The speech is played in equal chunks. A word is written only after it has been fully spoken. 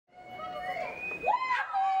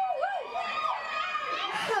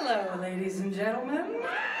Hello, ladies and gentlemen.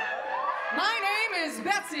 My name is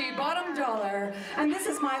Betsy Bottom Dollar, and this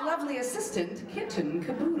is my lovely assistant, Kitten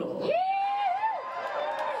Kaboodle.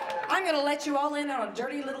 I'm gonna let you all in on a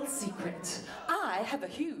dirty little secret. I have a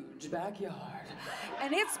huge backyard,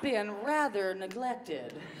 and it's been rather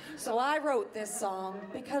neglected. So I wrote this song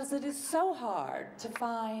because it is so hard to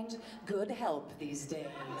find good help these days.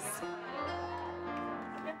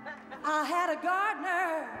 I had a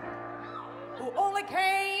gardener who only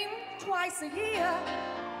came twice a year.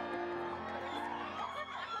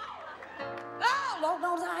 Oh, Lord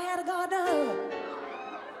knows I had a gardener,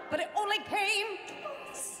 but it only came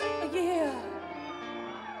twice a year.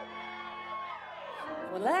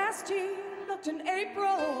 Well, last year, looked in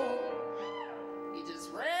April, he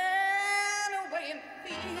just ran away in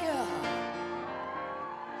fear.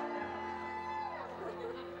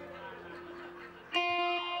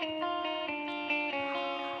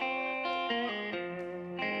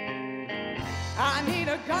 I need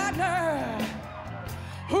a gardener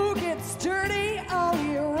who gets dirty all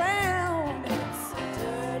year round. Gets so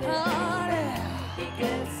dirty, oh, yeah. He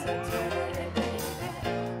gets so dirty, baby.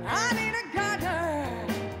 I need a gardener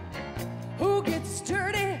who gets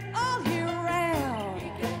dirty all year round. He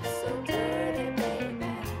gets so dirty, baby.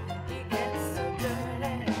 He gets so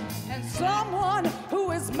dirty. And someone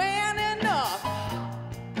who is man enough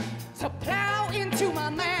to plow into my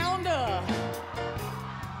mound.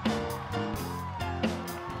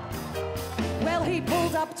 Well, he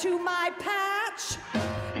pulled up to my patch,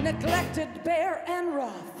 neglected, bare and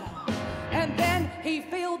rough. And then he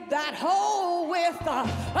filled that hole with all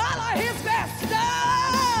of his best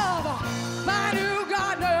stuff. My new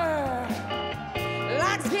gardener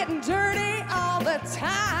likes getting dirty all the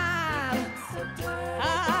time. So dirty.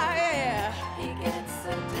 Ah, yeah. He gets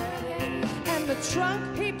so dirty. And the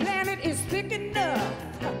trunk he planted is thick enough,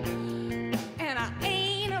 and I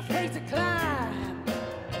ain't afraid to climb.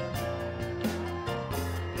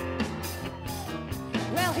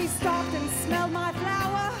 Well, he stalked and smelled my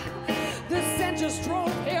flower. The scent just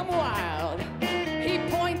drove him wild. He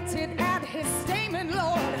pointed at his stamen,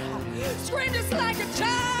 Lord, screamed just like a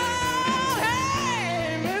child.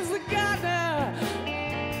 Hey, Mr. Gardener,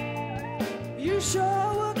 you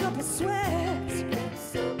sure work up a sweat. He gets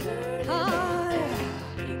so dirty. Oh,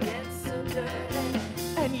 yeah. He gets so dirty.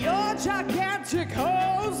 And your gigantic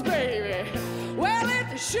hose, baby, well,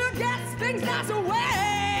 it sure gets things nice and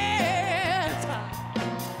wet.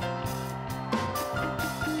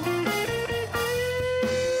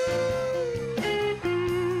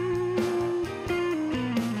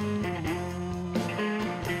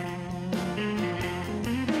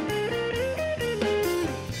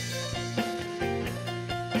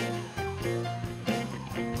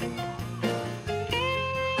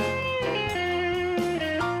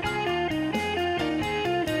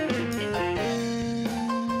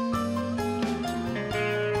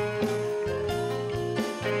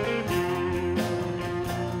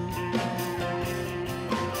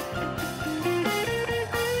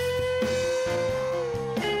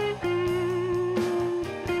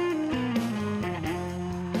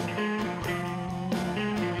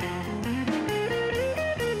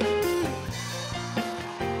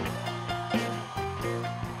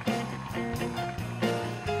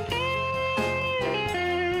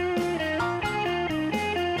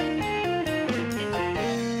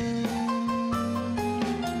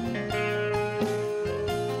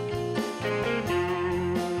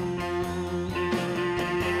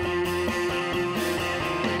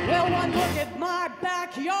 One look at my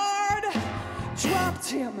backyard dropped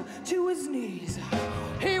him to his knees.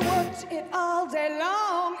 He worked it all day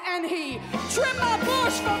long and he trimmed my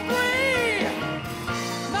bush for free.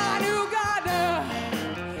 My new gardener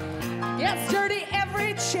gets dirty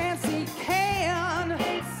every chance he can.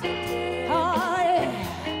 Oh, yeah.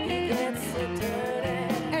 He gets so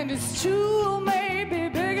dirty. And his tool may be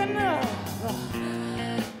big enough,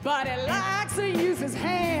 but he likes to use his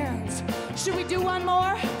hands. Should we do one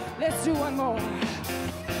more? Let's do one more.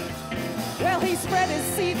 Well, he spread his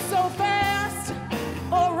seed so fast,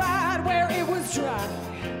 all right where it was dry.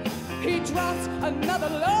 He dropped another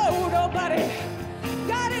load, oh buddy,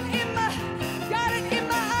 got it in my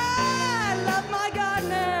eye. Love my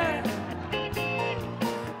gardener,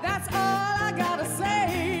 that's all I gotta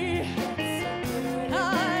say.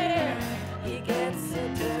 Oh, yeah. He gets so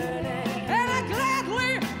dirty, and I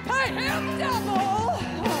gladly pay him double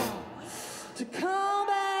to come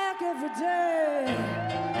back every day.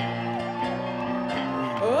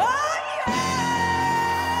 Oh, yeah!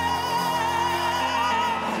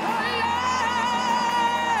 Oh, yeah!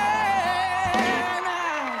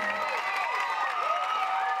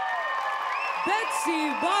 Betsy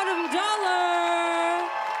Bottom Dollar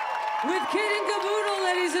with Kitten Kaboodle,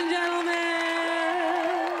 ladies and gentlemen.